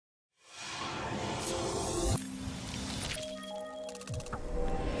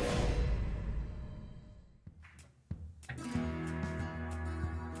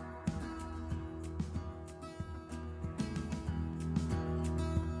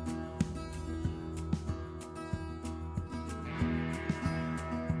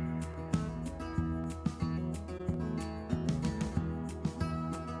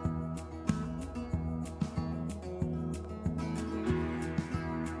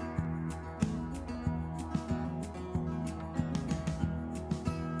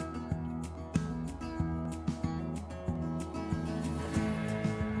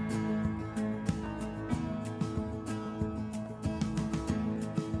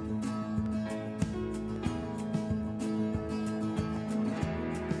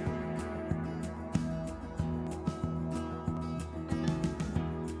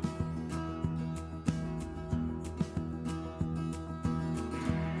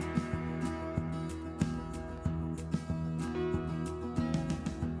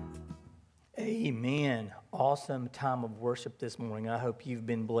awesome time of worship this morning. I hope you've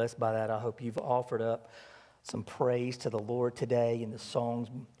been blessed by that. I hope you've offered up some praise to the Lord today, and the songs,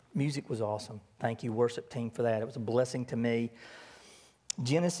 music was awesome. Thank you, worship team, for that. It was a blessing to me.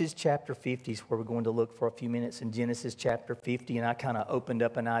 Genesis chapter 50 is where we're going to look for a few minutes in Genesis chapter 50, and I kind of opened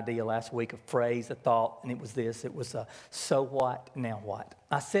up an idea last week, a phrase, a thought, and it was this. It was so what, now what?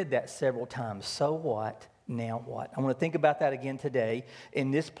 I said that several times. So what, now what? I want to think about that again today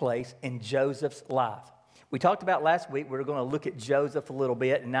in this place in Joseph's life. We talked about last week, we were going to look at Joseph a little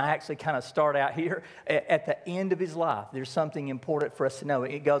bit, and I actually kind of start out here at the end of his life. There's something important for us to know.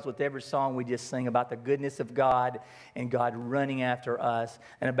 It goes with every song we just sing about the goodness of God and God running after us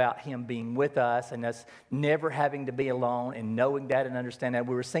and about Him being with us and us never having to be alone and knowing that and understanding that.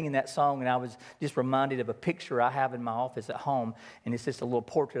 We were singing that song, and I was just reminded of a picture I have in my office at home, and it's just a little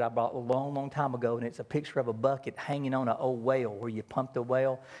portrait I bought a long, long time ago, and it's a picture of a bucket hanging on an old well where you pump the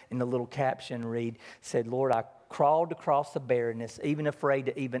well, and the little caption said, Lord, I crawled across the barrenness, even afraid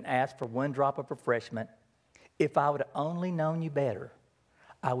to even ask for one drop of refreshment. If I would have only known you better,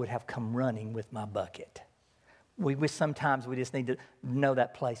 I would have come running with my bucket. Sometimes we just need to know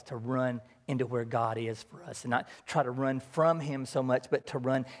that place to run into where God is for us and not try to run from Him so much, but to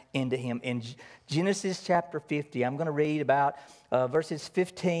run into Him. In Genesis chapter 50, I'm going to read about verses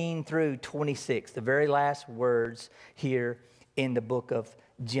 15 through 26, the very last words here in the book of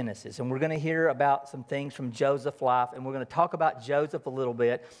Genesis. And we're going to hear about some things from Joseph's life, and we're going to talk about Joseph a little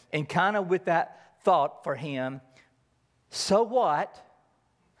bit, and kind of with that thought for him, so what?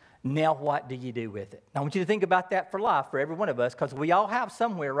 Now what do you do with it? Now I want you to think about that for life, for every one of us, because we all have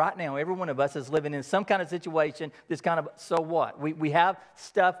somewhere right now, every one of us is living in some kind of situation that's kind of, so what? We have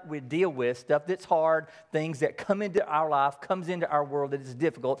stuff we deal with, stuff that's hard, things that come into our life, comes into our world that is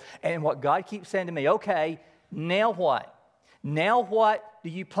difficult, and what God keeps saying to me, okay, now what? Now what do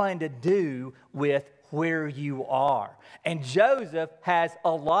you plan to do with where you are? And Joseph has a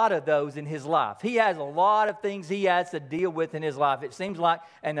lot of those in his life. He has a lot of things he has to deal with in his life. It seems like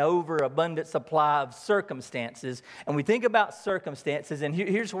an overabundant supply of circumstances. And we think about circumstances, and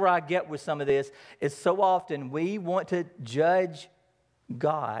here's where I get with some of this, is so often we want to judge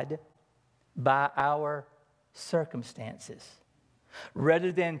God by our circumstances.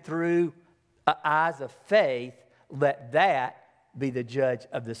 Rather than through eyes of faith, let that be the judge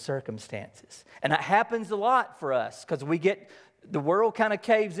of the circumstances. And that happens a lot for us because the world kind of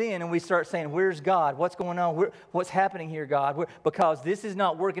caves in and we start saying, where's God? What's going on? What's happening here, God? Because this is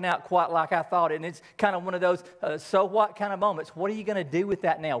not working out quite like I thought. And it's kind of one of those so what kind of moments. What are you going to do with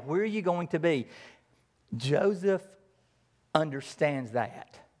that now? Where are you going to be? Joseph understands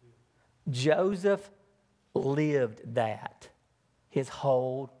that. Joseph lived that his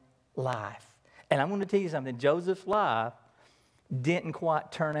whole life. And I'm going to tell you something. Joseph's life didn't quite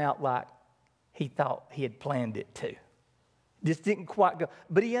turn out like he thought he had planned it to. This didn't quite go.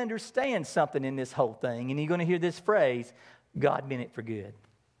 But he understands something in this whole thing. And you're going to hear this phrase, God meant it for good.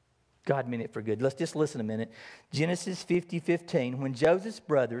 God meant it for good. Let's just listen a minute. Genesis 50:15. When Joseph's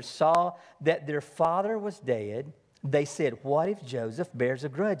brothers saw that their father was dead, they said, what if Joseph bears a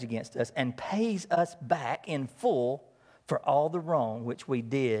grudge against us and pays us back in full for all the wrong which we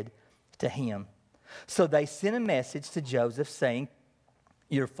did to him? So they sent a message to Joseph saying,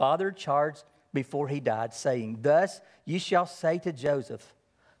 your father charged before he died, saying, thus you shall say to Joseph,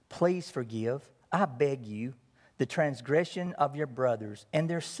 please forgive, I beg you, the transgression of your brothers and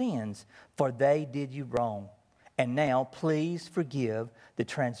their sins, for they did you wrong. And now please forgive the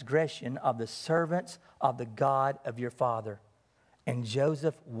transgression of the servants of the God of your father. And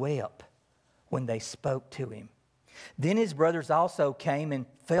Joseph wept when they spoke to him. Then his brothers also came and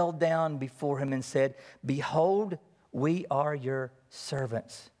fell down before him and said, behold, we are your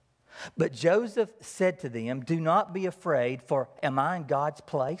servants. But Joseph said to them, do not be afraid, for am I in God's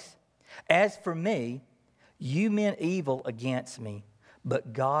place? As for me, you meant evil against me,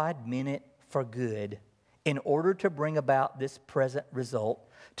 but God meant it for good, in order to bring about this present result,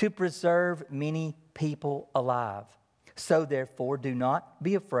 to preserve many people alive. So therefore, do not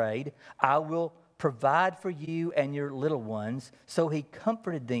be afraid. I will provide for you and your little ones. So he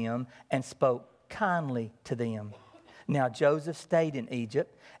comforted them and spoke kindly to them. Now Joseph stayed in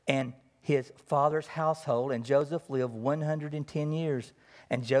Egypt and his father's household, and Joseph lived 110 years.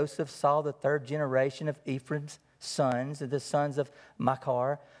 And Joseph saw the third generation of Ephraim's sons, the sons of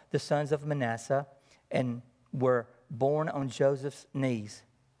Machir, the sons of Manasseh, and were born on Joseph's knees.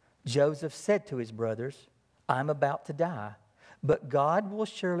 Joseph said to his brothers, I'm about to die, but God will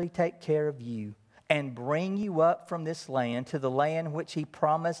surely take care of you and bring you up from this land to the land which he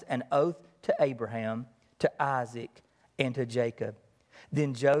promised an oath to Abraham, to Isaac, and to Jacob.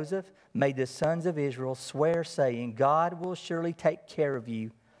 Then Joseph made the sons of Israel swear, saying, God will surely take care of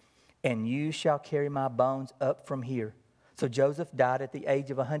you, and you shall carry my bones up from here. So Joseph died at the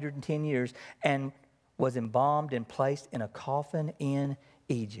age of 110 years and was embalmed and placed in a coffin in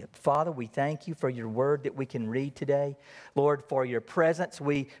Egypt. Father, we thank you for your word that we can read today. Lord, for your presence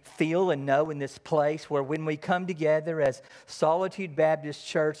we feel and know in this place where when we come together as Solitude Baptist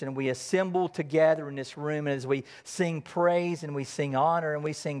Church and we assemble together in this room, and as we sing praise and we sing honor and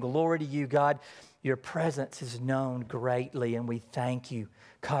we sing glory to you, God, your presence is known greatly, and we thank you.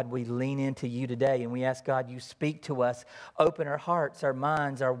 God, we lean into you today, and we ask, God, you speak to us. Open our hearts, our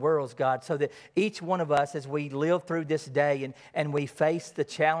minds, our worlds, God, so that each one of us, as we live through this day and we face the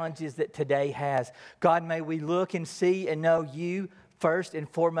challenges that today has, God, may we look and see and know you first and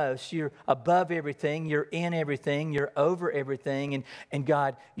foremost. You're above everything. You're in everything. You're over everything. And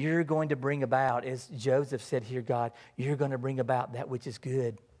God, you're going to bring about, as Joseph said here, God, you're going to bring about that which is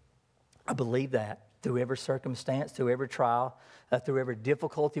good. I believe that through every circumstance, through every trial, through every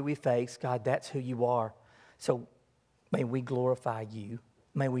difficulty we face, God, that's who you are. So may we glorify you.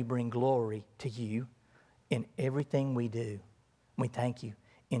 May we bring glory to you in everything we do. We thank you.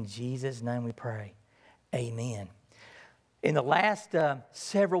 In Jesus' name we pray. Amen. In the last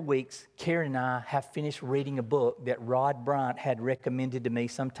several weeks, Karen and I have finished reading a book that Rod Bryant had recommended to me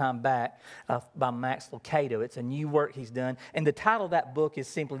some time back by Max Lucado. It's a new work he's done. And the title of that book is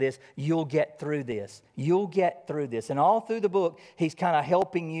simply this: You'll Get Through This. You'll get through this. And all through the book, he's kind of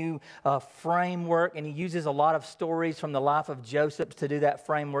helping you framework, and he uses a lot of stories from the life of Joseph to do that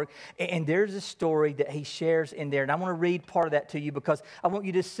framework. And there's a story that he shares in there. And I want to read part of that to you because I want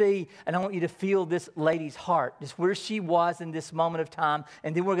you to see and I want you to feel this lady's heart, just where she was in this moment of time,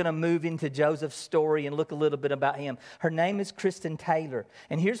 and then we're going to move into Joseph's story and look a little bit about him. Her name is Kristen Taylor,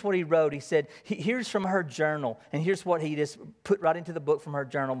 and here's what he wrote. He said, here's from her journal, and here's what he just put right into the book from her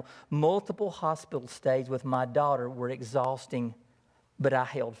journal. Multiple hospital stays with my daughter were exhausting, but I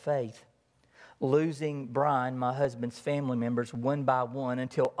held faith. Losing Brian, my husband's family members, one by one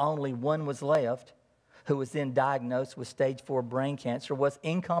until only one was left, who was then diagnosed with stage 4 brain cancer, was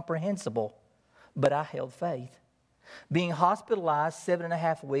incomprehensible, but I held faith. Being hospitalized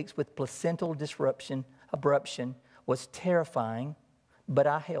 7.5 weeks with placental abruption was terrifying, but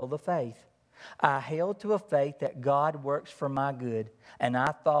I held the faith. I held to a faith that God works for my good, and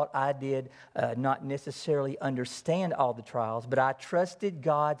I thought I did not necessarily understand all the trials, but I trusted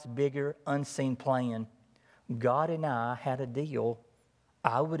God's bigger, unseen plan. God and I had a deal.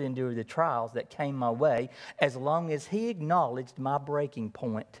 I would endure the trials that came my way as long as He acknowledged my breaking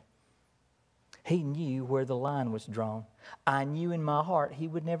point. He knew where the line was drawn. I knew in my heart He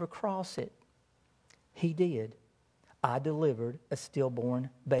would never cross it. He did. I delivered a stillborn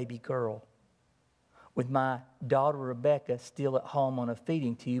baby girl. With my daughter Rebecca still at home on a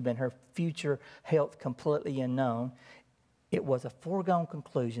feeding tube and her future health completely unknown, it was a foregone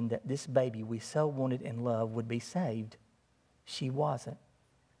conclusion that this baby we so wanted and loved would be saved. She wasn't.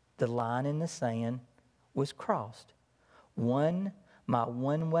 The line in the sand was crossed. My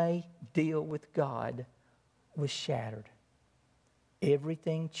one-way deal with God was shattered.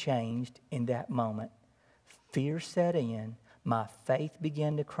 Everything changed in that moment. Fear set in, my faith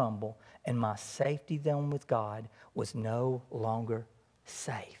began to crumble, and my safety zone with God was no longer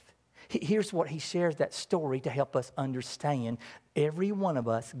safe. Here's what he shares that story to help us understand. Every one of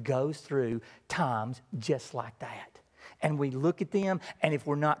us goes through times just like that. And we look at them, and if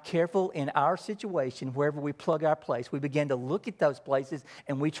we're not careful in our situation, wherever we plug our place, we begin to look at those places,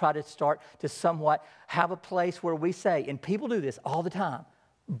 and we try to start to somewhat have a place where we say, and people do this all the time,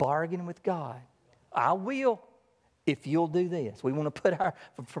 bargain with God. I will if you'll do this. We want to put our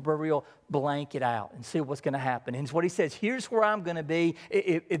proverbial blanket out and see what's going to happen. And it's what he says, here's where I'm going to be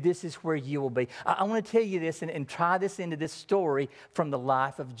if this is where you will be. I want to tell you this and try this into this story from the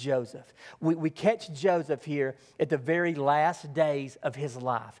life of Joseph. We catch Joseph here at the very last days of his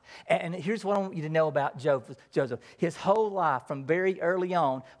life. And here's what I want you to know about Joseph. His whole life from very early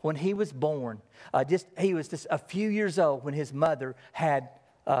on, when he was born, he was just a few years old when his mother had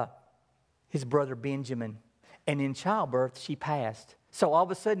his brother Benjamin. And in childbirth, she passed. So all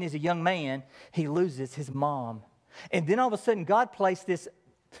of a sudden, as a young man, he loses his mom. And then all of a sudden, God placed this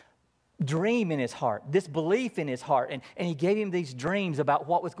dream in his heart, this belief in his heart. And he gave him these dreams about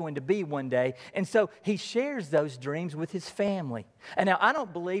what was going to be one day. And so he shares those dreams with his family. And now, I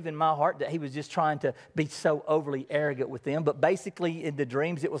don't believe in my heart that he was just trying to be so overly arrogant with them. But basically, in the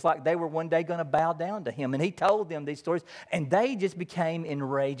dreams, it was like they were one day going to bow down to him. And he told them these stories. And they just became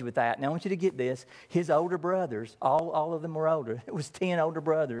enraged with that. Now, I want you to get this. His older brothers, all of them were older. It was 10 older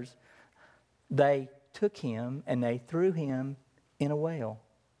brothers. They took him and they threw him in a well,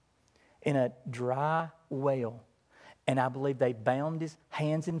 in a dry well. And I believe they bound his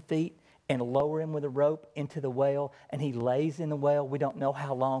hands and feet and lower him with a rope into the well, and he lays in the well. We don't know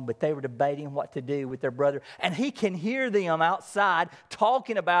how long, but they were debating what to do with their brother. And he can hear them outside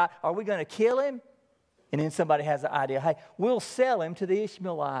talking about, are we going to kill him? And then somebody has the idea, hey, we'll sell him to the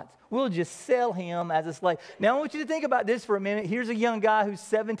Ishmaelites. We'll just sell him as a slave. Now, I want you to think about this for a minute. Here's a young guy who's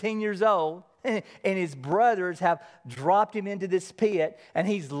 17 years old, and his brothers have dropped him into this pit, and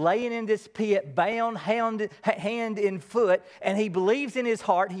he's laying in this pit, bound hand and foot, and he believes in his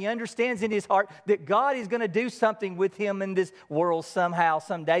heart, he understands in his heart that God is going to do something with him in this world somehow,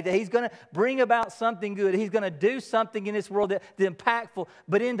 someday, that he's going to bring about something good. He's going to do something in this world that's impactful.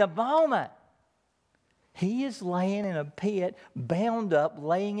 But in the moment, he is laying in a pit, bound up,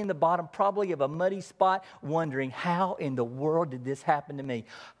 laying in the bottom probably of a muddy spot, wondering, how in the world did this happen to me?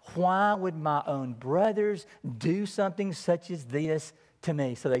 Why would my own brothers do something such as this to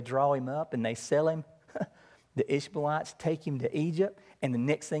me? So they draw him up and they sell him. The Ishmaelites take him to Egypt, and the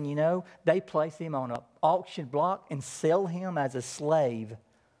next thing you know, they place him on an auction block and sell him as a slave.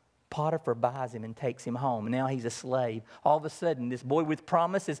 Potiphar buys him and takes him home. Now he's a slave. All of a sudden, this boy with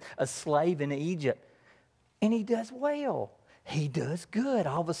promise is a slave in Egypt. And he does well. He does good.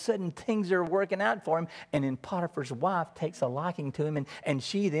 All of a sudden, things are working out for him. And then Potiphar's wife takes a liking to him. And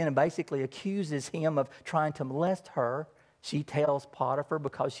she then basically accuses him of trying to molest her. She tells Potiphar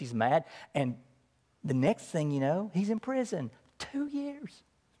because she's mad. And the next thing you know, he's in prison. 2 years.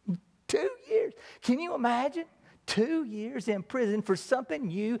 2 years. Can you imagine? 2 years in prison for something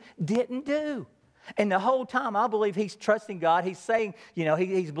you didn't do. And the whole time, I believe he's trusting God. He's saying,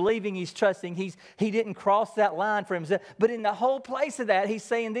 he's believing, he's trusting. He didn't cross that line for himself. But in the whole place of that, he's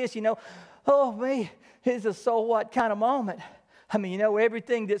saying this, oh, me, it's a so what kind of moment. I mean,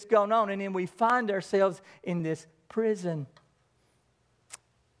 everything that's going on. And then we find ourselves in this prison.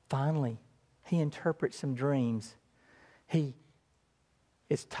 Finally, he interprets some dreams. He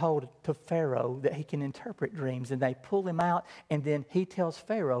is told to Pharaoh that he can interpret dreams. And they pull him out. And then he tells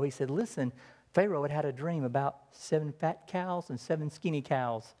Pharaoh, he said, listen, Pharaoh had a dream about 7 fat cows and 7 skinny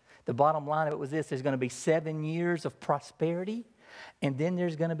cows. The bottom line of it was this: there's going to be 7 years of prosperity, and then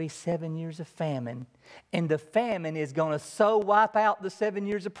there's going to be 7 years of famine. And the famine is going to so wipe out the 7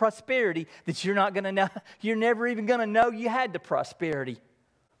 years of prosperity that you're not going to know, you're never even going to know you had the prosperity.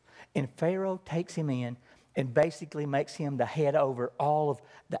 And Pharaoh takes him in and basically makes him the head over all of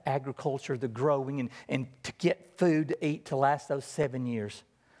the agriculture, the growing, and to get food to eat to last those 7 years.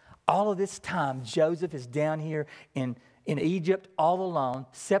 All of this time, Joseph is down here in Egypt all alone,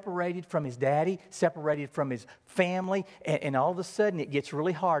 separated from his daddy, separated from his family, and all of a sudden it gets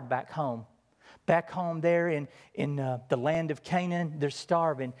really hard back home. Back home there in the land of Canaan, they're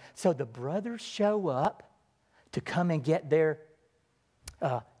starving. So the brothers show up to come and get to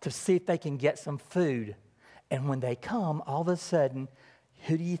see if they can get some food. And when they come, all of a sudden,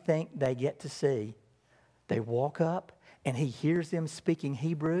 who do you think they get to see? They walk up, and he hears them speaking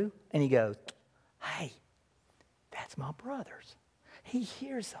Hebrew, and he goes, hey, that's my brothers. He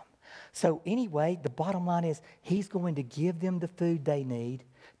hears them. So anyway, the bottom line is he's going to give them the food they need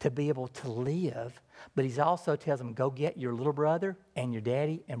to be able to live, but he also tells them, go get your little brother and your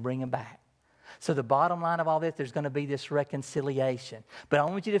daddy and bring them back. So the bottom line of all this, there's going to be this reconciliation. But I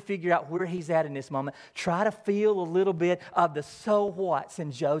want you to figure out where he's at in this moment. Try to feel a little bit of the so what's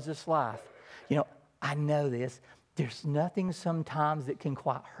in Joseph's life. I know this. There's nothing sometimes that can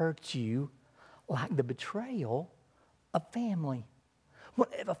quite hurt you like the betrayal of family.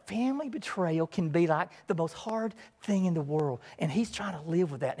 If a family betrayal can be like the most hard thing in the world, and he's trying to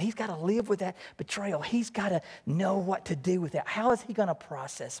live with that. And he's got to live with that betrayal. He's got to know what to do with that. How is he going to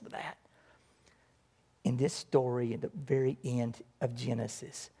process with that? In this story, at the very end of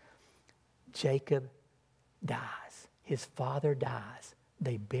Genesis, Jacob dies. His father dies.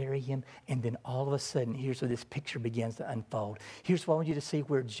 They bury him, and then all of a sudden, here's where this picture begins to unfold. Here's what I want you to see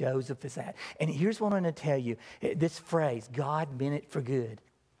where Joseph is at. And here's what I'm going to tell you. This phrase, God meant it for good.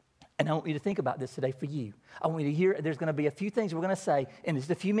 And I want you to think about this today for you. I want you to hear, there's going to be a few things we're going to say in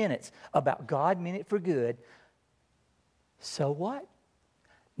just a few minutes about God meant it for good. So what?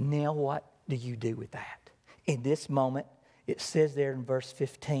 Now what do you do with that? In this moment, it says there in verse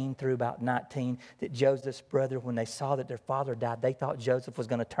 15 through about 19 that Joseph's brother, when they saw that their father died, they thought Joseph was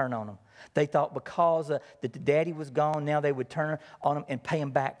going to turn on them. They thought because that the daddy was gone, now they would turn on him and pay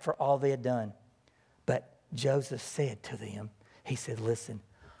him back for all they had done. But Joseph said to them, he said, listen,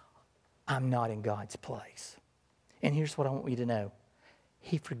 I'm not in God's place. And here's what I want you to know.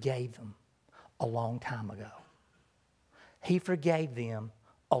 He forgave them a long time ago. He forgave them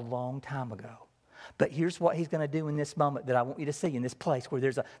a long time ago. But here's what he's going to do in this moment that I want you to see in this place where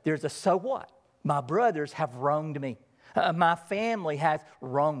there's a so what? My brothers have wronged me. My family has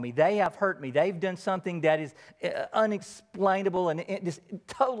wronged me. They have hurt me. They've done something that is unexplainable and just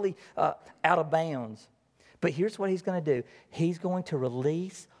totally out of bounds. But here's what he's going to do. He's going to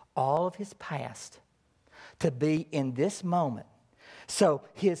release all of his past to be in this moment. So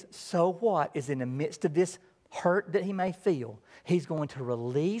his so what is in the midst of this hurt that he may feel. He's going to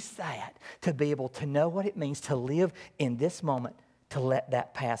release that to be able to know what it means to live in this moment, to let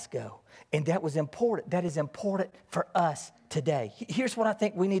that past go. And that was important. That is important for us today. Here's what I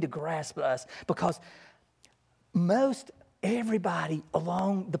think we need to grasp us, because most everybody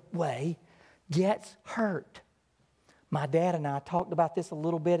along the way gets hurt. My dad and I talked about this a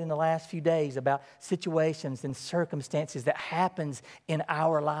little bit in the last few days about situations and circumstances that happens in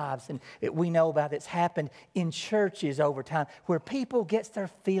our lives. And we know about it's happened in churches over time where people get their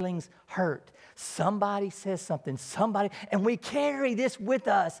feelings hurt. Somebody says something, and we carry this with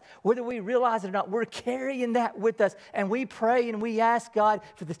us. Whether we realize it or not, we're carrying that with us. And we pray and we ask God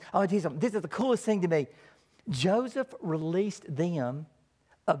for this. Oh, Jesus, this is the coolest thing to me. Joseph released them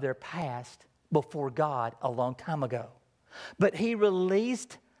of their past before God a long time ago. But he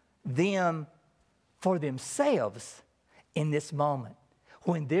released them for themselves in this moment.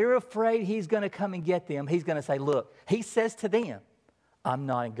 When they're afraid he's going to come and get them, he's going to say, look, he says to them, I'm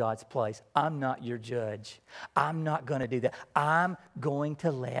not in God's place. I'm not your judge. I'm not going to do that. I'm going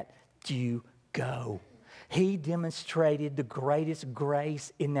to let you go. He demonstrated the greatest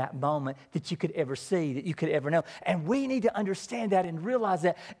grace in that moment that you could ever see, that you could ever know. And we need to understand that and realize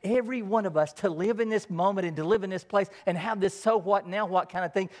that every one of us, to live in this moment and to live in this place and have this so what, now what kind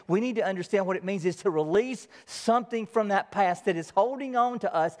of thing, we need to understand what it means is to release something from that past that is holding on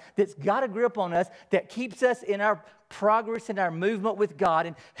to us, that's got a grip on us, that keeps us in our progress and our movement with God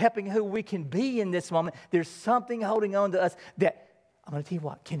and helping who we can be in this moment. There's something holding on to us that, I'm going to tell you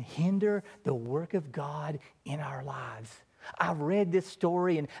what, can hinder the work of God in our lives. I read this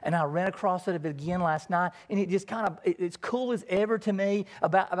story and I ran across it again last night, and it just kind of, it's cool as ever to me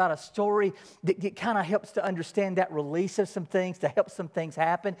about a story that kind of helps to understand that release of some things, to help some things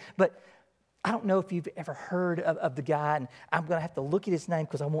happen. But I don't know if you've ever heard of the guy, and I'm going to have to look at his name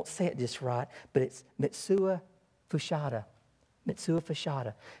because I won't say it just right, but it's Mitsuo Fuchida. Mitsuo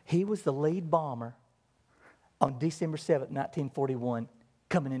Fuchida. He was the lead bomber on December 7th, 1941,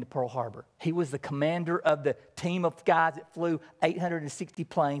 coming into Pearl Harbor. He was the commander of the team of guys that flew 860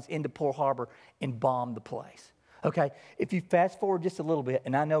 planes into Pearl Harbor and bombed the place. Okay, if you fast forward just a little bit,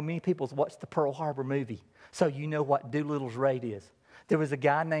 and I know many people have watched the Pearl Harbor movie, so you know what Doolittle's raid is. There was a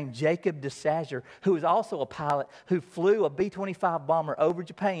guy named Jacob DeSager, who was also a pilot, who flew a B-25 bomber over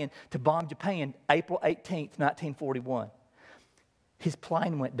Japan to bomb Japan April 18th, 1941. His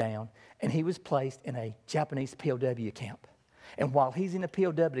plane went down, and he was placed in a Japanese POW camp. And while he's in a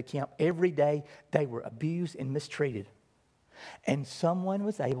POW camp, every day they were abused and mistreated. And someone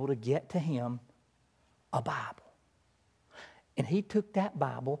was able to get to him a Bible. And he took that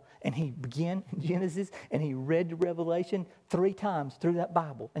Bible, and he began in Genesis, and he read the Revelation 3 times through that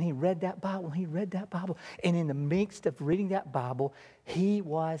Bible. And he read that Bible, and he read that Bible. And in the midst of reading that Bible, he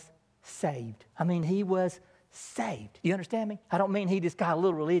was saved. I mean, he was saved. You understand me? I don't mean he just got a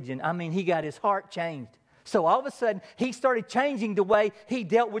little religion. I mean, he got his heart changed. So all of a sudden, he started changing the way he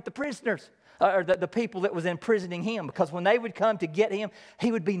dealt with the prisoners, or the people that was imprisoning him. Because when they would come to get him,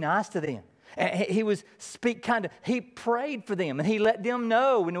 he would be nice to them. And he was he prayed for them, and he let them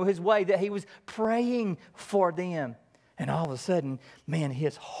know in his way that he was praying for them. And all of a sudden, man,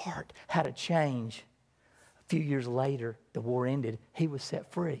 his heart had a change. A few years later, the war ended. He was set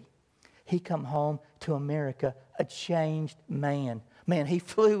free. He come home to America a changed man. Man, he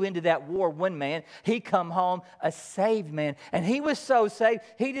flew into that war one man. He come home a saved man. And he was so saved,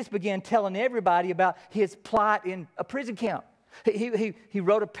 he just began telling everybody about his plight in a prison camp. He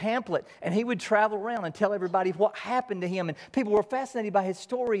wrote a pamphlet, and he would travel around and tell everybody what happened to him. And people were fascinated by his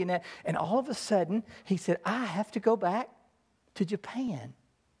story and that. And all of a sudden, he said, I have to go back to Japan.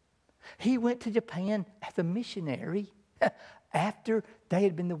 He went to Japan as a missionary after they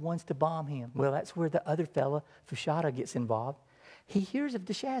had been the ones to bomb him. Well, that's where the other fella, Fuchida, gets involved. He hears of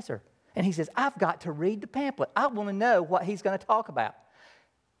DeShazer, and he says, I've got to read the pamphlet. I want to know what he's going to talk about.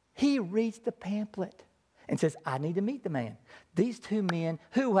 He reads the pamphlet and says, I need to meet the man. These two men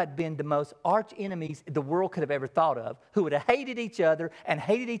who had been the most arch enemies the world could have ever thought of, who would have hated each other and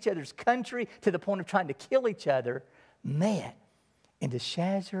hated each other's country to the point of trying to kill each other, met. And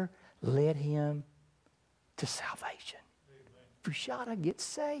DeShazer led him to salvation. Fuchida gets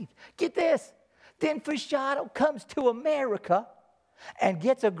saved. Get this. Then Fuchida comes to America, and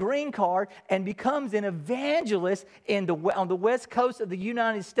gets a green card and becomes an evangelist on the west coast of the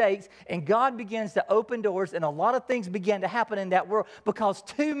United States. And God begins to open doors, and a lot of things began to happen in that world because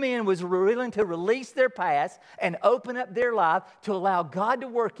two men was willing to release their past and open up their life to allow God to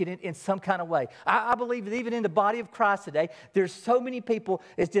work in it in some kind of way. I believe that even in the body of Christ today, there's so many people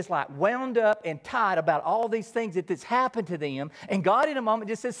that's just like wound up and tied about all these things that's happened to them. And God in a moment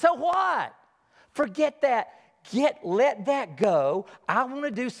just says, so what? Forget that. Let that go. I want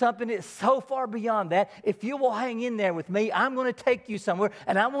to do something that's so far beyond that. If you will hang in there with me, I'm going to take you somewhere.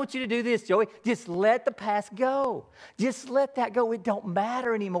 And I want you to do this, Joey. Just let the past go. Just let that go. It don't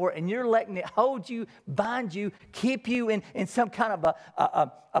matter anymore. And you're letting it hold you, bind you, keep you in some kind of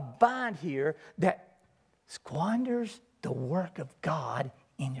a bind here that squanders the work of God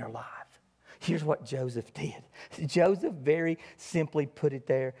in your life. Here's what Joseph did. Joseph very simply put it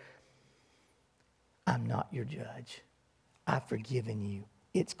there. I'm not your judge. I've forgiven you.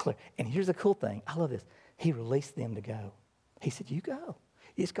 It's clear. And here's the cool thing. I love this. He released them to go. He said, you go.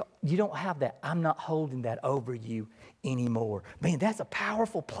 You don't have that. I'm not holding that over you anymore. Man, that's a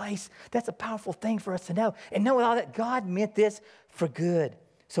powerful place. That's a powerful thing for us to know. And know all that God meant this for good.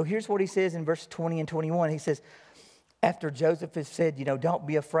 So here's what he says in verse 20 and 21. He says, after Joseph has said, don't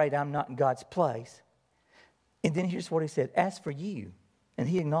be afraid, I'm not in God's place. And then here's what he said, as for you, and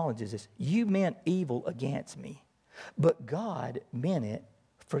he acknowledges this, you meant evil against me, but God meant it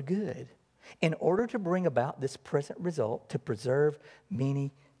for good, in order to bring about this present result to preserve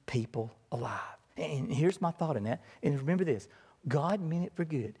many people alive. And here's my thought in that. And remember this, God meant it for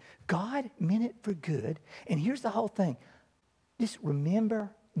good. God meant it for good. And here's the whole thing. Just remember,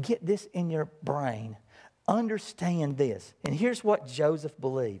 get this in your brain. Understand this. And here's what Joseph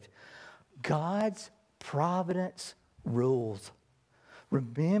believed. God's providence rules.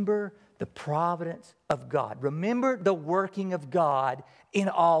 Remember the providence of God. Remember the working of God in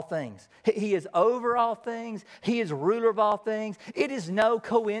all things. He is over all things. He is ruler of all things. It is no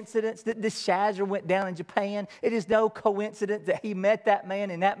coincidence that this Shazar went down in Japan. It is no coincidence that he met that man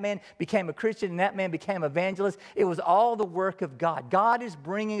and that man became a Christian and that man became an evangelist. It was all the work of God. God is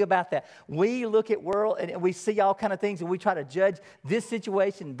bringing about that. We look at world and we see all kind of things and we try to judge this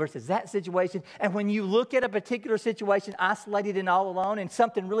situation versus that situation. And when you look at a particular situation isolated and all alone and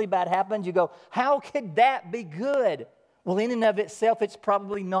something really bad happens, you go, how could that be good? Well, in and of itself, it's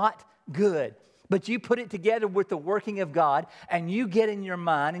probably not good. But you put it together with the working of God, and you get in your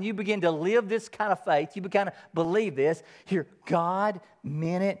mind, and you begin to live this kind of faith. You kind of believe this. Here, God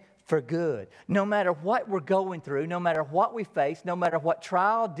meant it for good. No matter what we're going through, no matter what we face, no matter what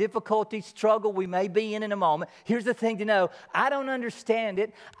trial, difficulty, struggle we may be in a moment, here's the thing to know. I don't understand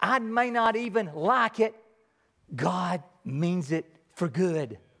it. I may not even like it. God means it for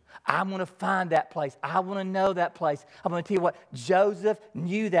good. I want to find that place. I want to know that place. I'm going to tell you what, Joseph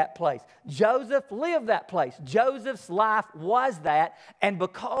knew that place. Joseph lived that place. Joseph's life was that. And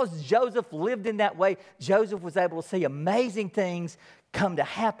because Joseph lived in that way, Joseph was able to see amazing things come to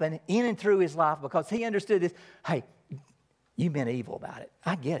happen in and through his life because he understood this. Hey, you meant evil about it.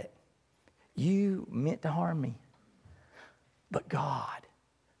 I get it. You meant to harm me. But God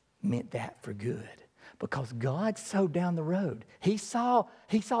meant that for good. Because God saw down the road. He saw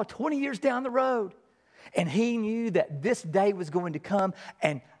 20 years down the road. And he knew that this day was going to come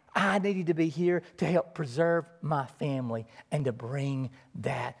and I needed to be here to help preserve my family and to bring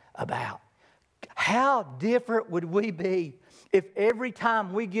that about. How different would we be if every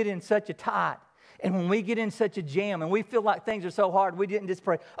time we get in such a tight and when we get in such a jam and we feel like things are so hard, we didn't just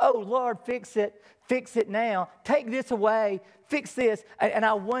pray, oh, Lord, fix it now. Take this away. Fix this. And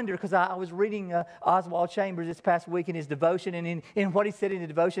I wonder, because I was reading Oswald Chambers this past week in his devotion, and in what he said in the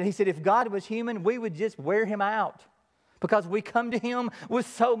devotion, he said, if God was human, we would just wear him out. Because we come to him with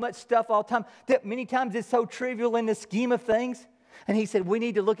so much stuff all the time that many times it's so trivial in the scheme of things. And he said, we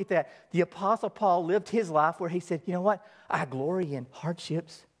need to look at that. The Apostle Paul lived his life where he said, you know what? I glory in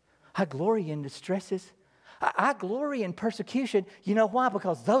hardships. I glory in distresses. I glory in persecution. You know why?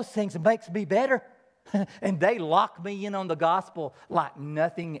 Because those things makes me better. And they lock me in on the gospel like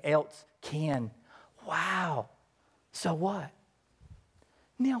nothing else can. Wow. So what?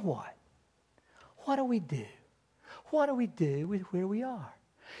 Now what? What do we do? What do we do with where we are?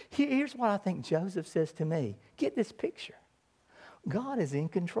 Here's what I think Joseph says to me. Get this picture. God is in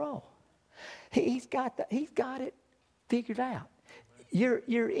control. He's got it figured out.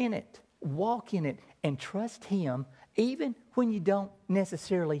 You're in it. Walk in it and trust him even when you don't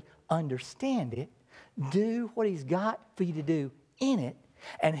necessarily understand it. Do what he's got for you to do in it,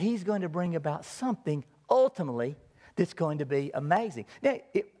 and he's going to bring about something ultimately that's going to be amazing. Now,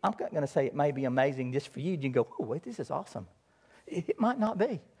 I'm not going to say it may be amazing just for you. You can go, oh, wait, this is awesome. It might not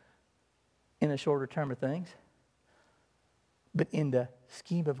be in the shorter term of things, but in the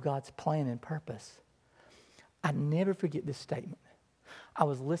scheme of God's plan and purpose. I never forget this statement. I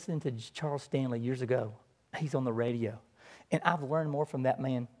was listening to Charles Stanley years ago. He's on the radio. And I've learned more from that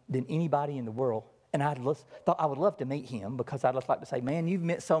man than anybody in the world. And I thought I would love to meet him because I'd just like to say, man, you've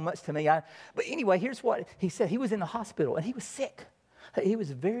meant so much to me. But anyway, here's what he said. He was in the hospital and he was sick. He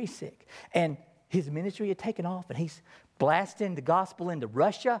was very sick. And his ministry had taken off, and he's blasting the gospel into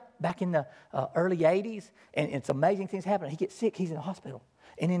Russia back in the early 80s. And it's amazing things happen. He gets sick. He's in the hospital.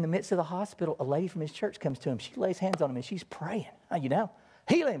 And in the midst of the hospital, a lady from his church comes to him. She lays hands on him, and she's praying.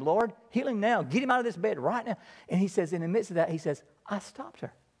 Heal him, Lord. Heal him now. Get him out of this bed right now. And he says, in the midst of that, he says, I stopped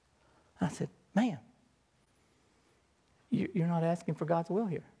her. I said, man, you're not asking for God's will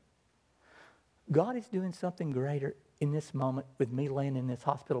here. God is doing something greater in this moment with me laying in this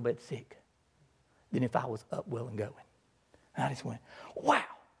hospital bed sick than if I was up, well, and going. And I just went, wow,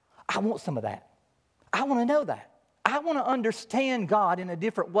 I want some of that. I want to know that. I want to understand God in a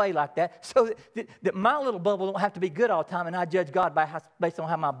different way like that so that my little bubble don't have to be good all the time and I judge God based on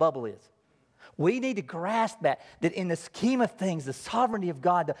how my bubble is. We need to grasp that in the scheme of things, the sovereignty of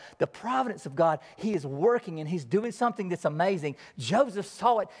God, the providence of God, He is working and He's doing something that's amazing. Joseph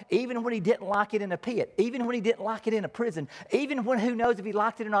saw it even when he didn't like it in a pit, even when he didn't like it in a prison, even when who knows if he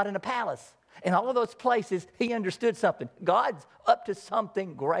liked it or not in a palace. In all of those places, he understood something. God's up to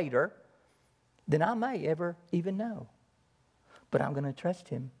something greater than I may ever even know. But I'm going to trust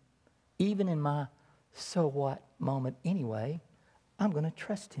Him. Even in my so what moment anyway, I'm going to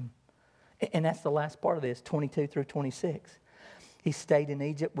trust Him. And that's the last part of this, 22 through 26. He stayed in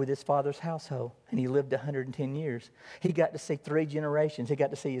Egypt with his father's household, and he lived 110 years. He got to see 3 generations. He got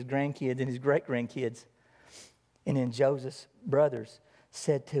to see his grandkids and his great-grandkids. And then Joseph's brothers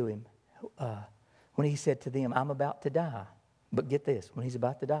said to him, when he said to them, I'm about to die. But get this, when he's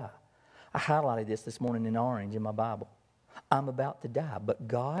about to die. I highlighted this morning in orange in my Bible. I'm about to die, but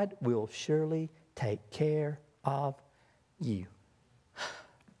God will surely take care of you.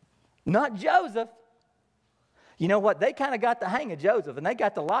 Not Joseph. You know what? They kind of got the hang of Joseph, and they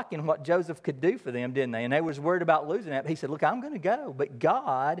got the lock in what Joseph could do for them, didn't they? And they was worried about losing that. But he said, look, I'm going to go, but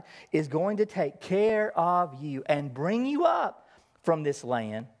God is going to take care of you and bring you up from this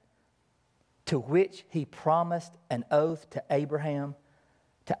land to which He promised an oath to Abraham,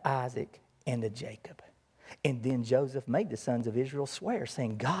 to Isaac, and to Jacob. And then Joseph made the sons of Israel swear,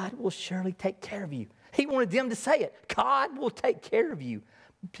 saying, God will surely take care of you. He wanted them to say it. God will take care of you.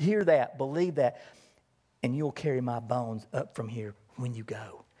 Hear that, believe that, and you'll carry my bones up from here when you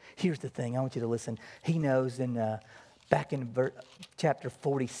go. Here's the thing, I want you to listen. He knows back in chapter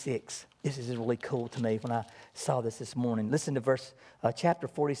 46, this is really cool to me when I saw this morning. Listen to chapter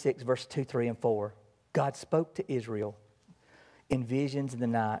 46, verse 2, 3, and 4. God spoke to Israel in visions in the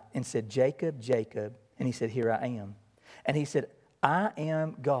night and said, Jacob, Jacob. And he said, here I am. And he said, I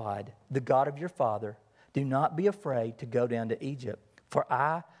am God, the God of your father. Do not be afraid to go down to Egypt, for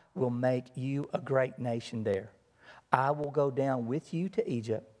I will make you a great nation there. I will go down with you to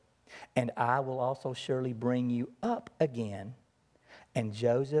Egypt, and I will also surely bring you up again, and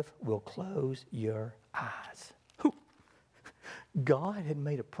Joseph will close your eyes. God had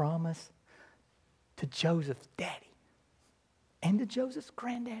made a promise to Joseph's daddy and to Joseph's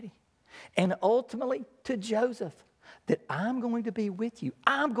granddaddy and ultimately to Joseph that I'm going to be with you.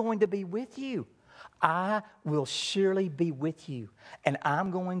 I'm going to be with you. I will surely be with you, and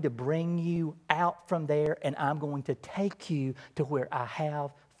I'm going to bring you out from there, and I'm going to take you to where I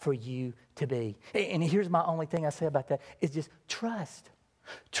have for you to be. And here's my only thing I say about that is just trust.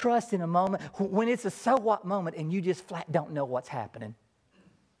 Trust in a moment when it's a so what moment and you just flat don't know what's happening.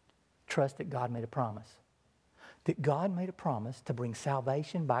 Trust that God made a promise. That God made a promise to bring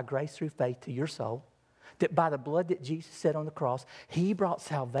salvation by grace through faith to your soul. That by the blood that Jesus shed on the cross, He brought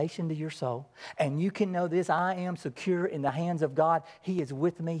salvation to your soul. And you can know this, I am secure in the hands of God. He is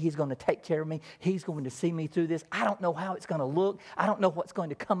with me. He's going to take care of me. He's going to see me through this. I don't know how it's going to look. I don't know what's going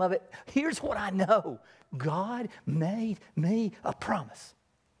to come of it. Here's what I know. God made me a promise.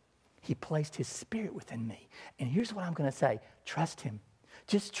 He placed His Spirit within me. And here's what I'm going to say. Trust Him.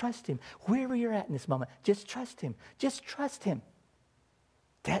 Just trust Him. Wherever you're at in this moment, just trust Him. Just trust Him.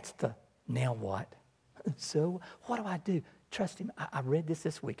 That's the now what? So what do I do? Trust Him. I read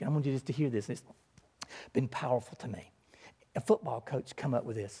this week, and I want you just to hear this. It's been powerful to me. A football coach come up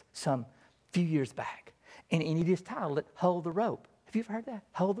with this some few years back, and he just titled it, Hold the Rope. Have you ever heard that?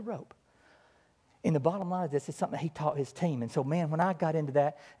 Hold the Rope. And the bottom line of this is something that he taught his team. And so, man, when I got into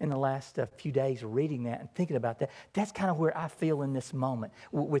that in the last few days reading that and thinking about that, that's kind of where I feel in this moment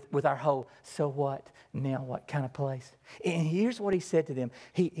with our whole so what, now what kind of place. And here's what he said to them.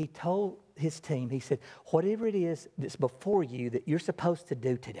 He told his team, he said, whatever it is that's before you that you're supposed to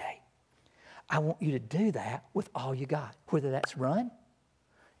do today, I want you to do that with all you got. Whether that's run,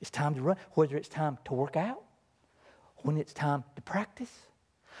 it's time to run. Whether it's time to work out, when it's time to practice,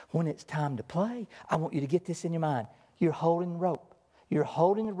 when it's time to play, I want you to get this in your mind. You're holding the rope. You're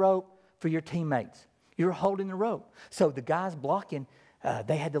holding the rope for your teammates. You're holding the rope. So the guys blocking,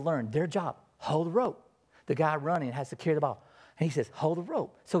 they had to learn their job. Hold the rope. The guy running has to carry the ball. And he says, hold the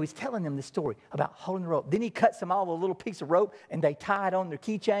rope. So he's telling them this story about holding the rope. Then he cuts them all a little piece of rope, and they tie it on their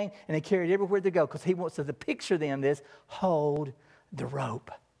keychain, and they carry it everywhere they go because he wants us to picture them this, hold the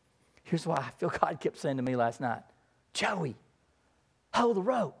rope. Here's why I feel God kept saying to me last night, Joey, hold the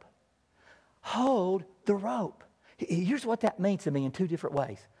rope. Hold the rope. Here's what that means to me in two different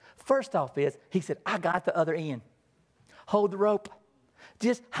ways. First off is, he said, I got the other end. Hold the rope.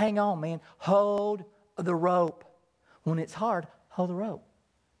 Just hang on, man. Hold the rope. When it's hard, hold the rope.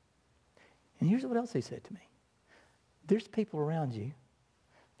 And here's what else he said to me. There's people around you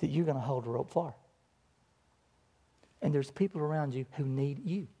that you're going to hold the rope for. And there's people around you who need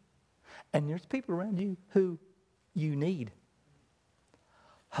you. And there's people around you who you need.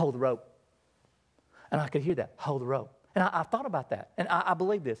 Hold the rope. And I could hear that, hold the rope. And I thought about that. And I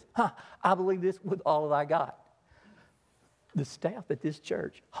believe this. I believe this with all that I got. The staff at this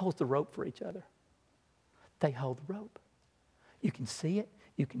church holds the rope for each other. They hold the rope. You can see it.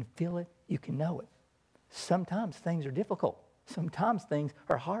 You can feel it. You can know it. Sometimes things are difficult. Sometimes things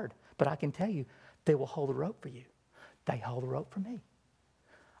are hard. But I can tell you, they will hold the rope for you. They hold the rope for me.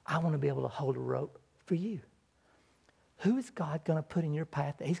 I want to be able to hold a rope for you. Who is God going to put in your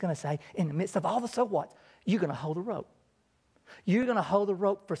path that he's going to say, in the midst of all the so what, you're going to hold the rope. You're going to hold the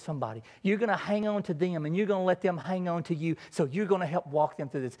rope for somebody. You're going to hang on to them, and you're going to let them hang on to you. So you're going to help walk them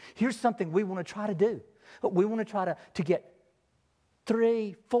through this. Here's something we want to try to do. We want to try to get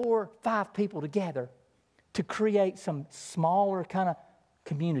 3, 4, 5 people together to create some smaller kind of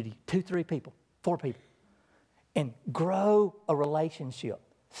community, 2, 3 people, 4 people, and grow a relationship,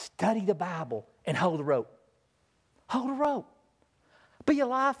 study the Bible, and hold the rope. Hold a rope. Be a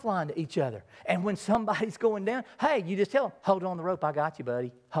lifeline to each other. And when somebody's going down, hey, you just tell them, hold on the rope. I got you,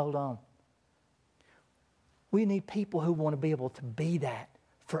 buddy. Hold on. We need people who want to be able to be that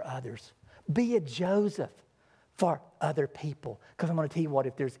for others. Be a Joseph for other people. Because I'm going to tell you what,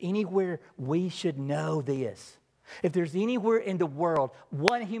 if there's anywhere we should know this, if there's anywhere in the world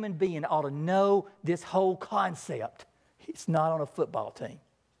one human being ought to know this whole concept, it's not on a football team,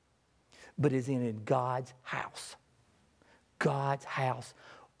 but is in God's house. God's house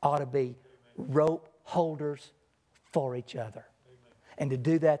ought to be rope holders for each other. And to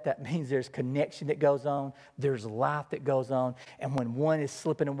do that, that means there's connection that goes on. There's life that goes on. And when one is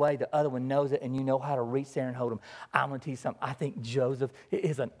slipping away, the other one knows it, and you know how to reach there and hold them. I'm going to tell you something. I think Joseph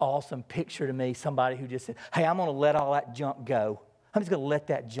is an awesome picture to me. Somebody who just said, hey, I'm going to let all that junk go. I'm just going to let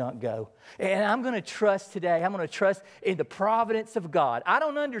that junk go. And I'm going to trust today. I'm going to trust in the providence of God. I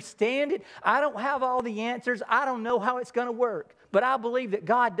don't understand it. I don't have all the answers. I don't know how it's going to work. But I believe that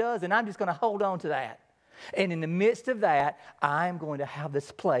God does, and I'm just going to hold on to that. And in the midst of that, I'm going to have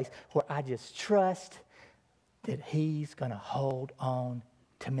this place where I just trust that he's going to hold on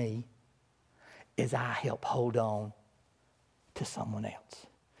to me as I help hold on to someone else.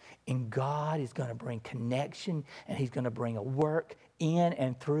 And God is going to bring connection, and he's going to bring a work in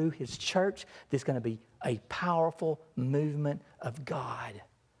and through his church. There's going to be a powerful movement of God.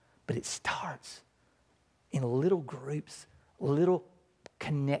 But it starts in little groups, little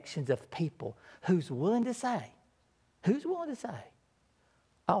connections of people who's willing to say,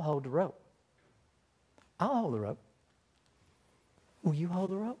 I'll hold the rope. I'll hold the rope. Will you hold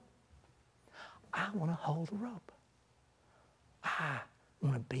the rope? I want to hold the rope. I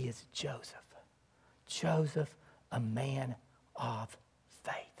want to be as Joseph. Joseph, a man of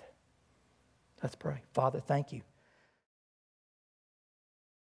faith. Let's pray. Father, thank you